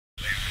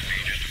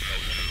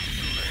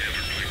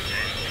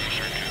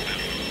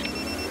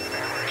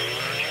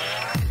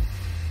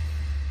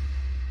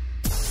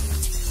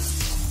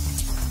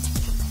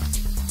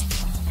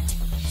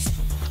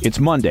It's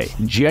Monday,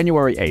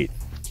 January 8th.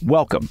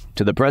 Welcome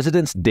to the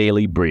President's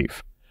Daily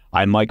Brief.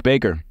 I'm Mike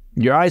Baker,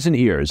 your eyes and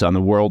ears on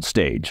the world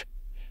stage.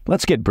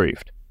 Let's get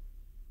briefed.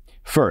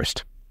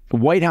 First,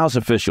 White House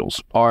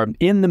officials are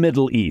in the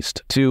Middle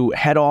East to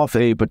head off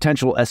a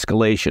potential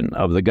escalation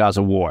of the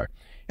Gaza war,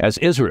 as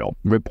Israel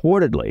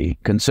reportedly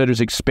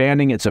considers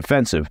expanding its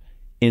offensive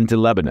into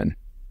Lebanon.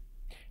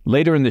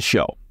 Later in the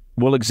show,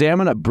 we'll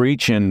examine a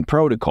breach in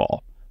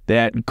protocol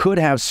that could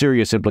have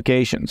serious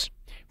implications.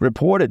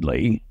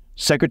 Reportedly,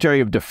 Secretary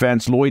of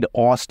Defense Lloyd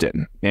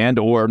Austin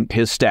and/or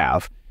his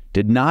staff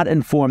did not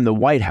inform the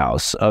White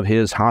House of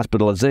his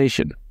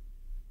hospitalization.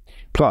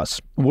 Plus,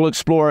 we'll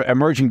explore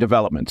emerging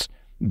developments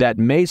that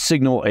may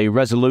signal a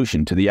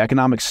resolution to the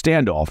economic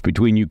standoff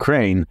between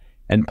Ukraine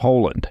and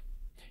Poland.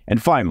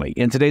 And finally,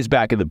 in today's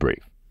Back of the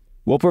Brief,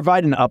 we'll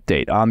provide an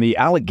update on the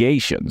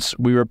allegations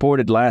we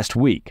reported last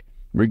week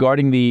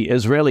regarding the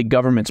Israeli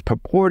government's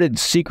purported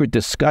secret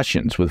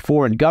discussions with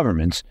foreign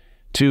governments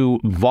to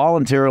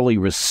voluntarily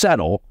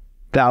resettle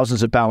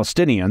thousands of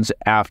Palestinians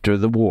after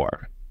the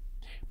war.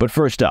 But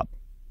first up,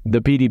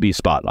 the PDB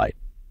Spotlight.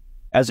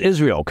 As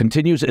Israel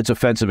continues its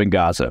offensive in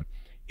Gaza,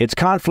 its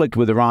conflict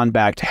with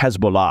Iran-backed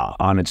Hezbollah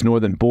on its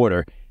northern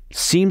border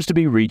seems to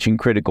be reaching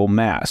critical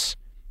mass,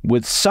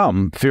 with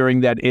some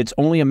fearing that it's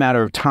only a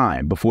matter of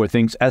time before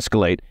things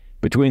escalate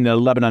between the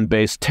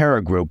Lebanon-based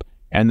terror group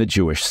and the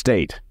Jewish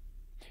state.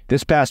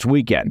 This past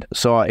weekend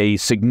saw a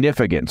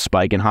significant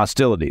spike in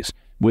hostilities,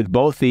 with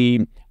both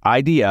the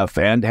IDF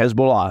and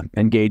Hezbollah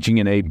engaging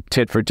in a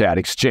tit-for-tat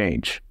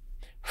exchange.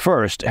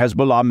 First,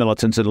 Hezbollah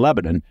militants in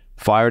Lebanon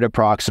fired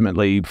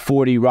approximately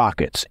 40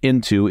 rockets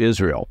into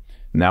Israel,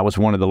 and that was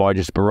one of the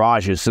largest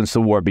barrages since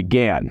the war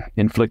began,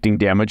 inflicting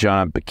damage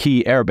on a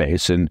key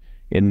airbase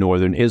in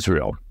northern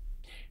Israel.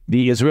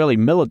 The Israeli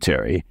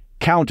military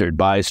countered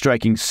by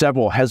striking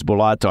several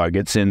Hezbollah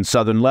targets in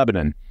southern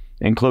Lebanon,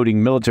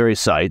 including military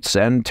sites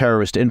and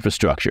terrorist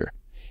infrastructure.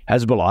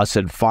 Hezbollah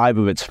said 5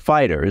 of its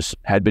fighters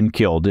had been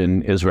killed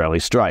in Israeli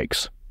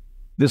strikes.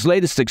 This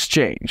latest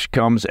exchange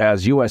comes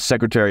as U.S.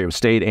 Secretary of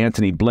State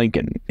Antony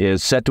Blinken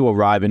is set to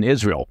arrive in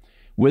Israel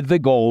with the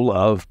goal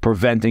of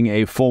preventing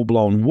a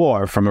full-blown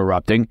war from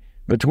erupting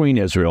between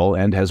Israel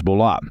and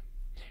Hezbollah.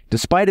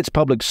 Despite its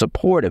public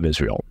support of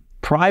Israel,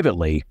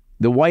 privately,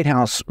 the White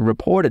House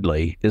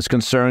reportedly is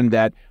concerned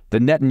that the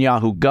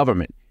Netanyahu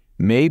government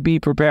may be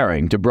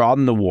preparing to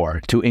broaden the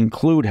war to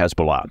include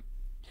Hezbollah.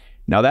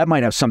 Now, that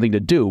might have something to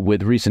do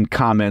with recent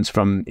comments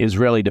from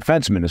Israeli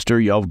Defense Minister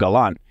Yoav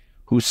Gallant,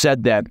 who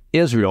said that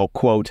Israel,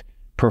 quote,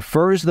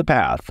 prefers the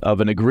path of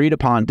an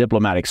agreed-upon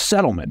diplomatic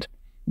settlement,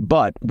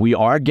 but we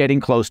are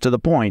getting close to the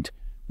point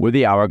where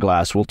the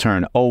hourglass will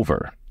turn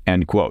over,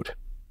 end quote.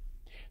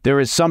 There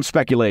is some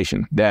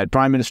speculation that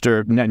Prime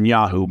Minister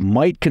Netanyahu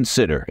might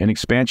consider an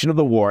expansion of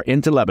the war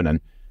into Lebanon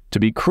to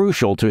be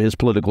crucial to his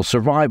political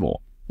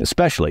survival,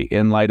 especially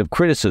in light of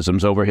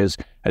criticisms over his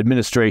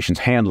administration's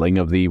handling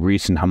of the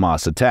recent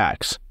Hamas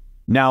attacks.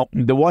 Now,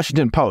 the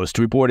Washington Post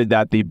reported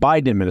that the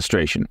Biden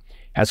administration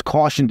has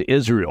cautioned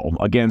Israel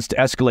against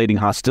escalating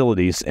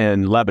hostilities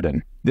in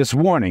Lebanon. This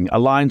warning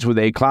aligns with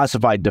a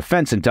classified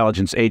Defense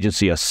Intelligence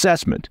Agency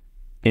assessment,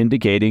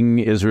 indicating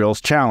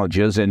Israel's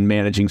challenges in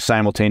managing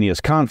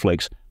simultaneous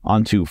conflicts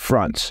on 2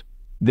 fronts.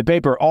 The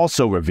paper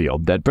also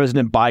revealed that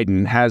President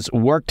Biden has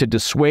worked to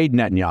dissuade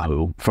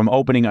Netanyahu from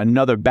opening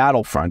another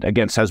battlefront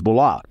against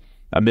Hezbollah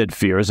amid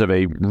fears of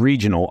a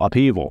regional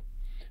upheaval.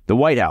 The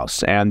White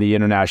House and the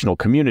international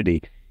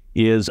community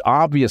is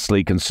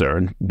obviously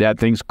concerned that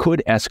things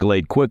could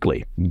escalate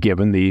quickly,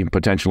 given the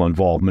potential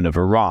involvement of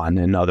Iran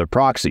and other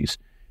proxies,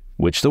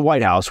 which the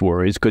White House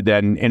worries could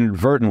then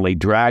inadvertently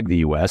drag the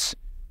U.S.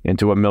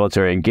 into a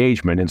military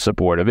engagement in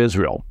support of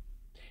Israel.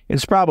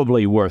 It's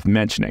probably worth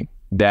mentioning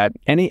that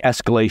any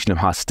escalation of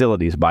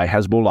hostilities by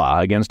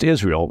Hezbollah against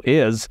Israel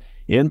is,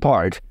 in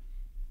part,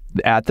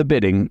 at the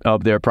bidding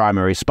of their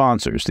primary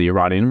sponsors, the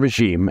Iranian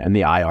regime and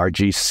the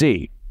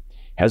IRGC.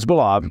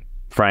 Hezbollah,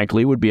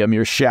 frankly, would be a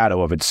mere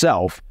shadow of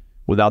itself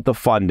without the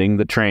funding,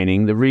 the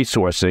training, the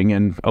resourcing,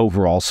 and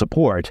overall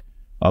support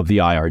of the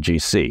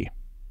IRGC.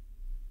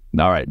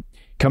 All right,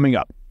 coming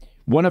up,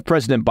 one of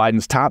President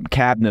Biden's top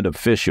cabinet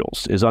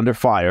officials is under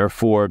fire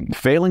for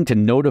failing to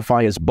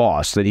notify his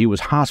boss that he was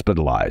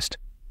hospitalized.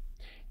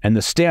 And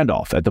the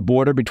standoff at the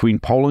border between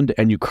Poland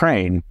and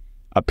Ukraine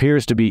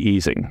appears to be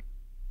easing.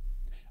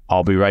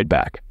 I'll be right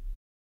back.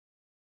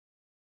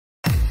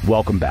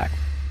 Welcome back.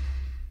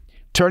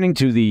 Turning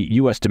to the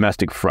U.S.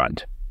 domestic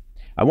front,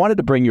 I wanted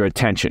to bring your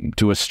attention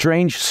to a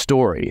strange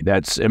story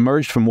that's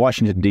emerged from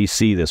Washington,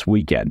 D.C. this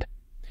weekend.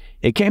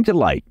 It came to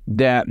light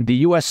that the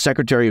U.S.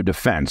 Secretary of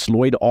Defense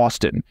Lloyd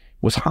Austin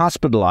was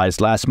hospitalized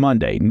last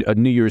Monday,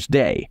 New Year's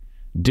Day,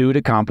 due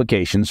to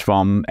complications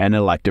from an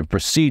elective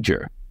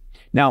procedure.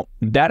 Now,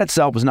 that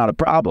itself is not a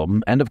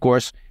problem, and of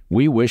course,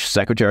 we wish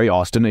Secretary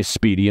Austin a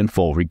speedy and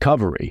full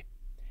recovery.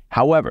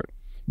 However,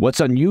 what's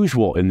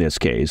unusual in this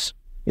case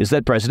is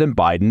that President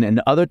Biden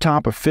and other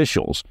top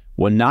officials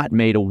were not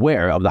made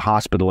aware of the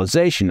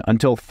hospitalization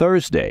until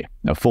Thursday,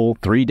 a full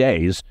 3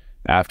 days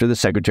after the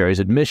Secretary's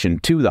admission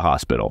to the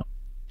hospital.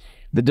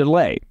 The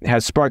delay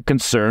has sparked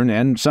concern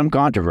and some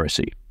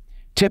controversy.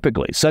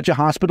 Typically, such a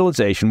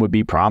hospitalization would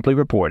be promptly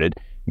reported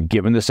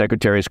given the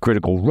Secretary's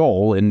critical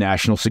role in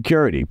national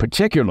security,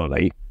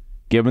 particularly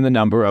given the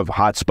number of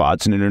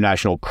hotspots and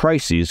international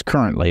crises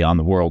currently on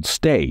the world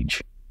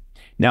stage.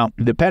 Now,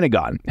 the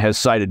Pentagon has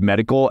cited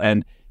medical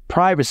and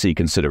privacy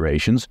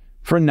considerations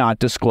for not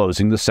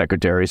disclosing the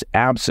Secretary's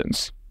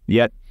absence.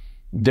 Yet,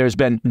 there's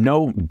been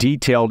no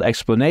detailed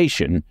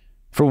explanation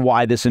for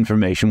why this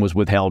information was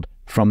withheld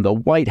from the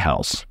White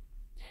House.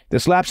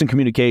 This lapse in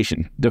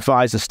communication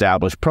defies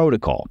established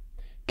protocol.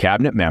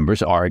 Cabinet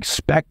members are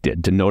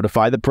expected to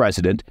notify the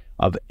president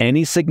of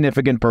any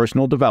significant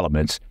personal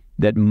developments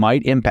that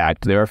might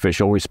impact their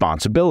official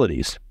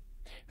responsibilities.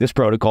 This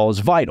protocol is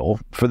vital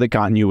for the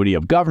continuity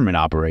of government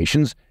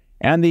operations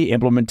and the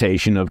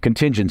implementation of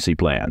contingency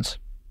plans.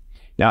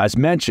 Now, as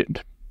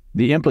mentioned,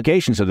 the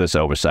implications of this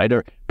oversight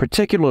are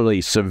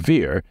particularly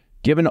severe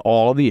given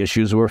all of the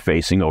issues we're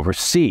facing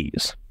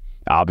overseas.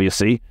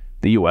 Obviously,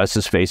 the U.S.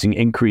 is facing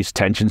increased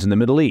tensions in the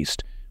Middle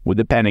East, with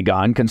the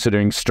Pentagon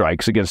considering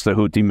strikes against the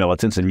Houthi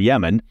militants in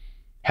Yemen,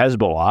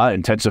 Hezbollah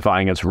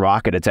intensifying its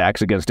rocket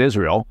attacks against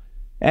Israel,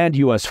 and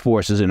U.S.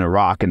 forces in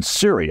Iraq and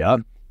Syria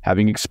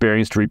having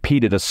experienced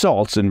repeated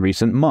assaults in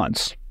recent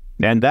months.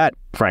 And that,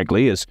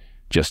 frankly, is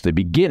just the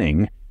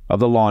beginning of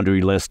the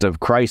laundry list of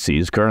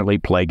crises currently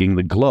plaguing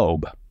the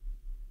globe.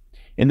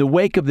 In the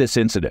wake of this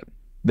incident,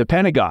 the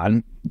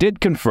Pentagon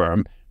did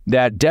confirm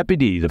that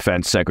Deputy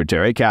Defense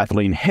Secretary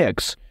Kathleen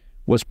Hicks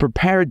was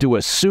prepared to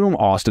assume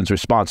Austin's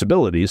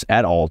responsibilities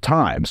at all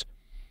times.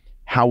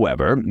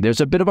 However,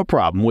 there's a bit of a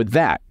problem with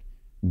that.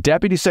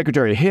 Deputy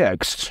Secretary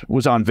Hicks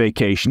was on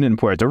vacation in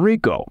Puerto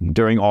Rico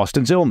during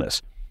Austin's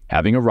illness,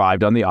 having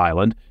arrived on the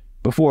island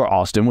before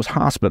Austin was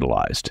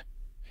hospitalized.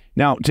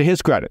 Now, to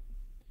his credit,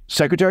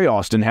 Secretary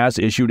Austin has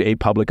issued a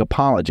public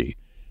apology,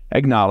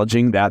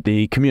 acknowledging that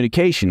the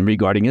communication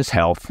regarding his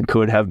health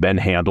could have been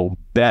handled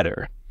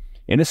better.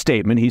 In a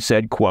statement, he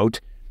said,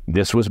 quote,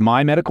 "This was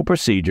my medical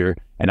procedure,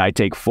 and I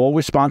take full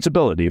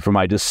responsibility for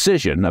my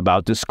decision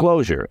about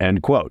disclosure,"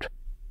 end quote.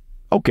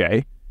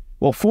 Okay,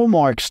 well, full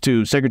marks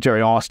to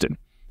Secretary Austin.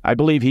 I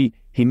believe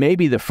he may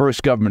be the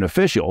first government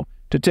official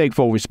to take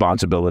full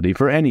responsibility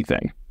for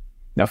anything.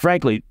 Now,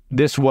 frankly,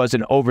 this was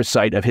an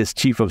oversight of his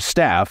chief of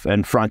staff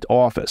and front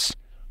office.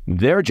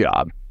 Their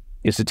job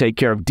is to take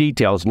care of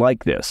details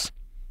like this.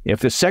 If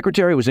the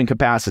secretary was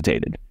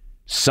incapacitated,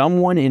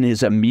 someone in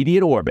his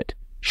immediate orbit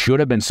should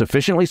have been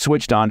sufficiently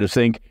switched on to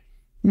think,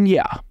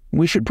 yeah,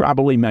 we should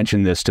probably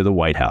mention this to the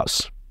White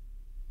House.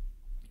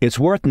 It's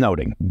worth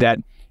noting that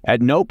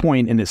at no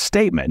point in his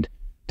statement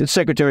did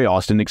Secretary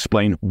Austin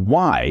explain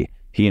why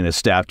he and his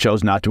staff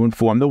chose not to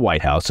inform the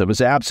White House of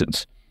his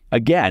absence.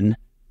 Again,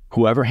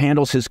 whoever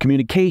handles his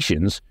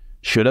communications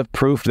should have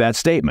proofed that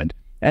statement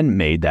and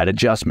made that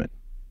adjustment.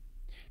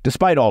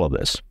 Despite all of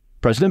this,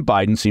 President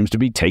Biden seems to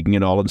be taking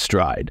it all in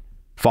stride.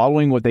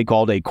 Following what they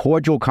called a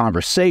cordial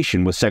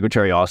conversation with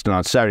Secretary Austin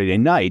on Saturday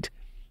night,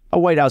 a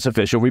White House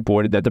official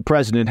reported that the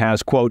president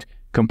has, quote,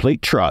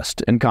 "complete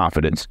trust and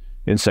confidence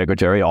in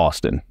Secretary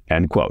Austin,"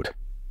 end quote.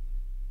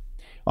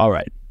 All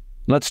right,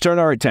 let's turn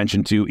our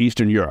attention to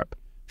Eastern Europe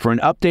for an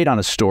update on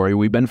a story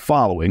we've been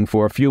following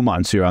for a few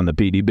months here on the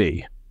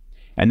PDB.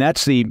 And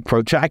that's the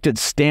protracted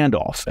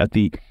standoff at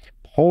the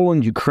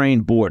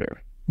Poland-Ukraine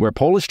border, where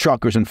Polish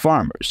truckers and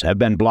farmers have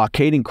been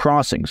blockading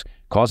crossings,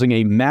 causing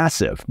a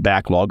massive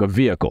backlog of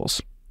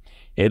vehicles.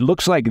 It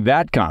looks like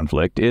that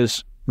conflict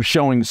is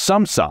showing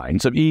some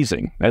signs of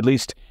easing, at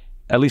least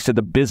at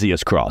the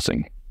busiest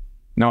crossing.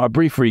 Now, a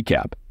brief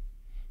recap.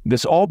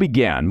 This all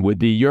began with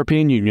the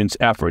European Union's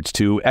efforts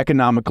to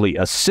economically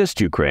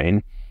assist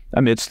Ukraine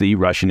amidst the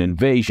Russian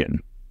invasion.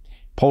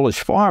 Polish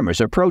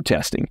farmers are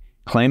protesting,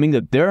 claiming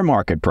that their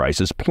market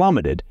prices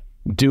plummeted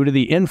due to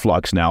the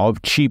influx now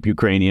of cheap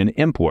Ukrainian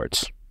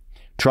imports.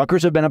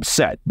 Truckers have been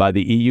upset by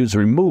the EU's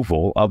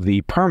removal of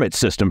the permit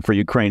system for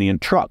Ukrainian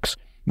trucks,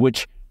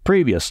 which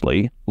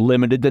previously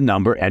limited the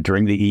number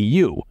entering the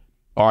EU,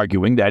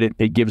 arguing that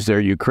it gives their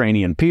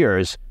Ukrainian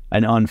peers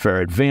an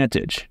unfair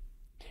advantage.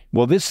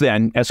 Well, this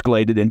then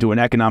escalated into an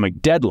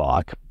economic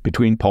deadlock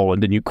between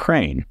Poland and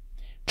Ukraine.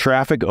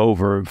 Traffic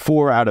over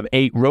 4 out of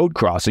 8 road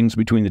crossings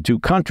between the two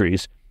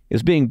countries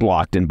is being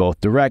blocked in both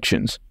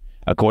directions.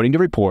 According to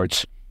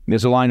reports,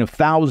 there's a line of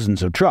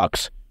thousands of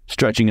trucks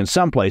stretching in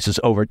some places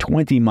over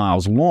 20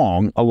 miles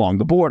long along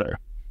the border.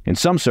 In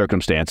some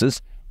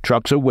circumstances,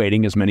 trucks are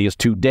waiting as many as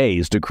 2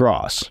 days to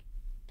cross.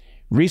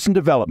 Recent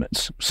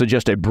developments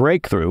suggest a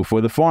breakthrough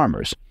for the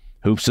farmers,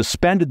 who've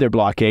suspended their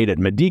blockade at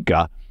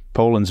Medyka,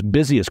 Poland's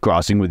busiest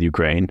crossing with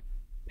Ukraine,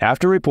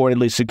 after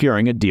reportedly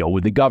securing a deal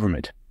with the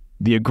government.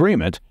 The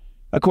agreement,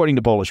 according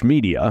to Polish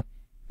media,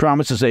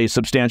 promises a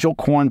substantial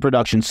corn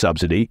production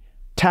subsidy,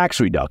 tax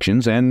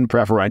reductions, and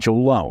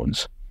preferential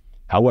loans.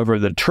 However,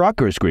 the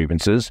truckers'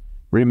 grievances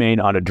remain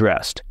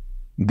unaddressed.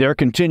 They're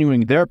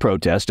continuing their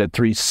protest at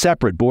 3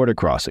 separate border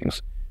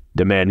crossings,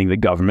 demanding the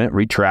government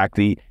retract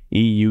the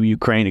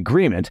EU-Ukraine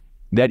agreement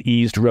that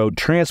eased road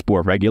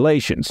transport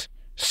regulations,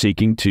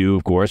 seeking to,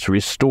 of course,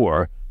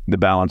 restore the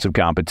balance of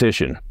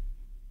competition.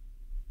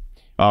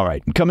 All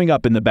right, coming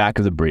up in the back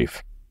of the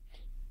brief,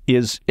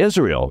 is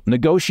Israel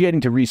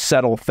negotiating to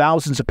resettle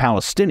thousands of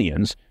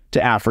Palestinians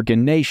to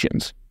African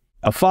nations?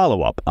 A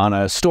follow-up on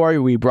a story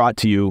we brought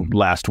to you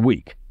last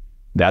week.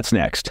 That's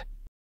next.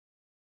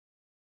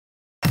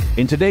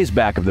 In today's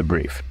back of the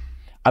brief,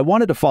 I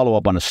wanted to follow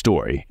up on a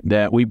story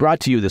that we brought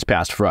to you this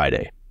past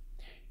Friday.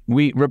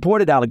 We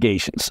reported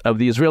allegations of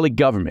the Israeli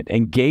government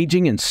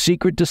engaging in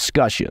secret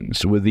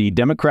discussions with the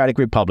Democratic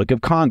Republic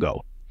of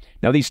Congo.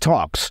 Now, these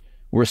talks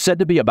were said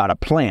to be about a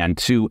plan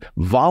to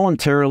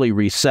voluntarily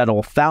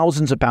resettle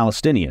thousands of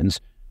Palestinians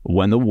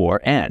when the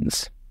war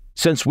ends.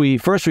 Since we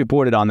first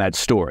reported on that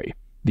story,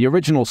 the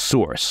original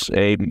source,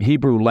 a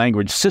Hebrew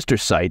language sister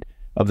site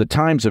of the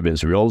Times of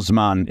Israel,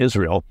 Zman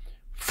Israel,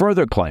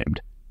 further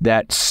claimed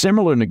that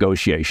similar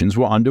negotiations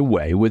were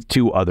underway with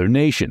two other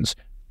nations,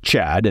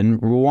 Chad and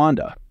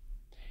Rwanda.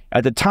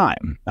 At the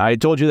time, I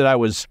told you that I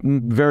was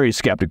very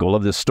skeptical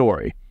of this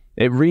story.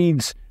 It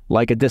reads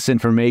like a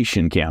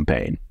disinformation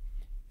campaign.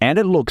 And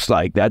it looks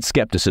like that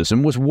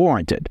skepticism was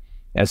warranted,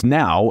 as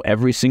now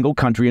every single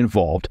country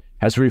involved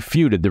has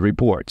refuted the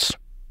reports.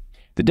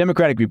 The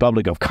Democratic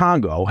Republic of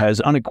Congo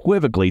has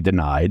unequivocally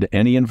denied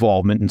any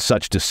involvement in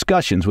such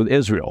discussions with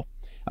Israel.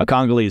 A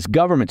Congolese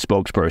government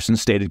spokesperson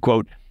stated,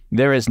 quote,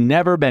 "There has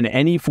never been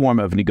any form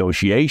of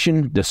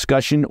negotiation,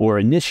 discussion, or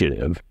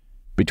initiative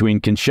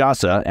between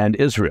Kinshasa and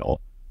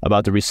Israel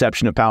about the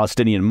reception of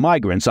Palestinian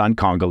migrants on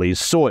Congolese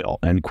soil,"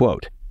 end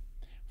quote.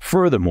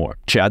 Furthermore,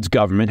 Chad's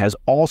government has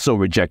also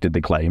rejected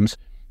the claims,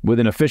 with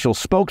an official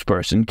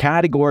spokesperson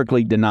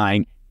categorically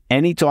denying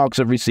any talks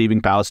of receiving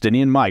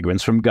Palestinian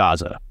migrants from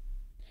Gaza.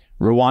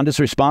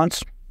 Rwanda's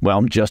response?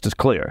 Well, just as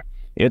clear.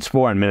 Its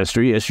foreign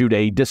ministry issued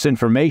a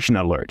disinformation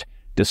alert,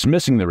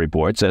 dismissing the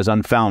reports as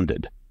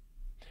unfounded.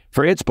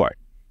 For its part,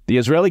 the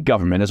Israeli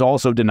government has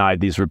also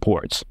denied these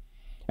reports.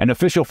 An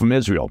official from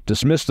Israel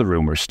dismissed the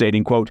rumors,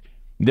 stating, quote,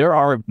 "There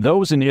are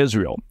those in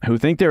Israel who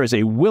think there is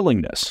a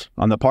willingness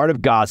on the part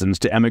of Gazans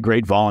to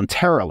emigrate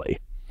voluntarily.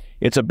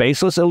 It's a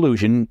baseless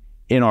illusion,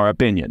 in our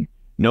opinion.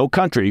 No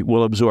country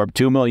will absorb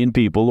 2 million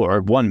people, or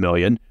 1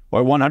 million,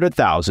 or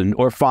 100,000,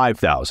 or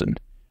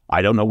 5,000.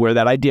 I don't know where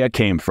that idea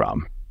came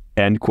from,"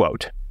 end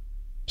quote.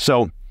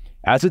 So,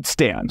 as it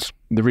stands,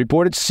 the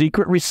reported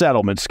secret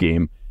resettlement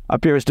scheme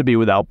appears to be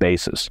without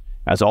basis,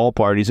 as all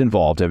parties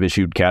involved have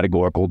issued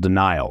categorical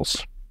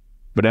denials.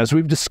 But as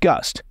we've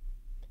discussed,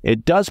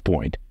 it does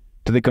point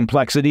to the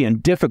complexity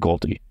and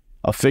difficulty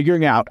of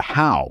figuring out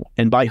how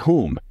and by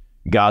whom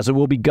Gaza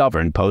will be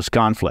governed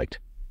post-conflict.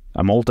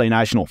 A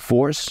multinational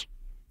force?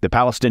 The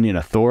Palestinian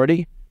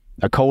Authority?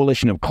 A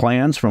coalition of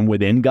clans from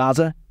within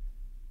Gaza?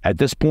 At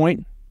this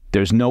point,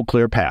 there's no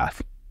clear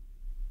path.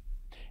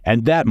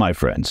 And that, my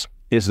friends,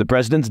 is the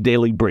President's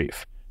Daily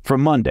Brief for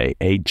Monday,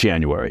 8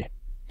 January.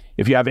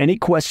 If you have any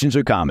questions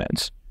or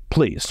comments,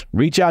 please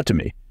reach out to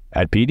me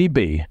at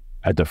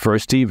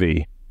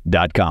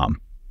pdb@thefirsttv.com.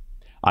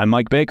 I'm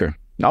Mike Baker.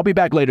 I'll be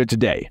back later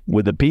today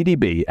with the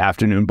PDB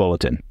Afternoon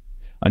Bulletin.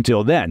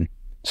 Until then,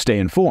 stay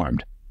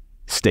informed,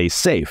 stay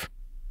safe,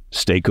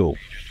 stay cool.